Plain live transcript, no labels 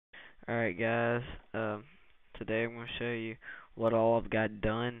Alright guys, today I'm going to show you what all I've got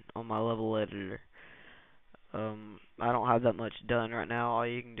done on my level editor. I don't have that much done right now. All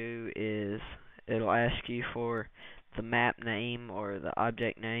you can do is, it'll ask you for the map name or the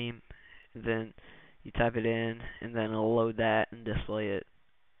object name, then you type it in, and then it'll load that and display it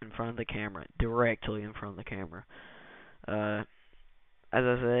in front of the camera, directly in front of the camera. As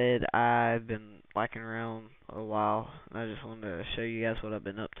I said, I've been lacking around a while, and I just wanted to show you guys what I've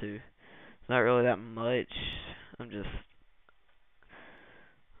been up to. It's not really that much.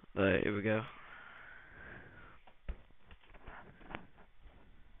 But here we go.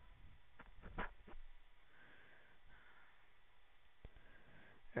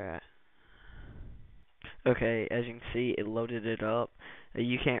 Alright. Okay, as you can see, it loaded it up.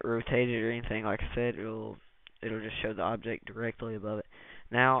 You can't rotate it or anything. Like I said, it'll just show the object directly above it.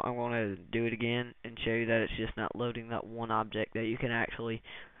 Now I'm going to do it again and show you that it's just not loading that one object, that you can actually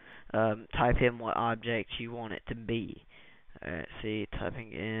type in what object you want it to be. Alright, see,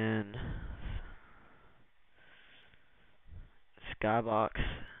 typing in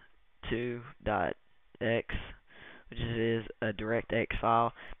skybox2.x, which is a DirectX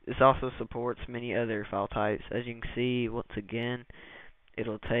file. This also supports many other file types. As you can see, once again,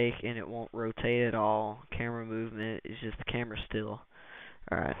 it'll take and it won't rotate at all. Camera movement is just the camera still.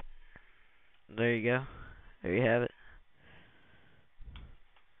 Alright, there you go. There you have it.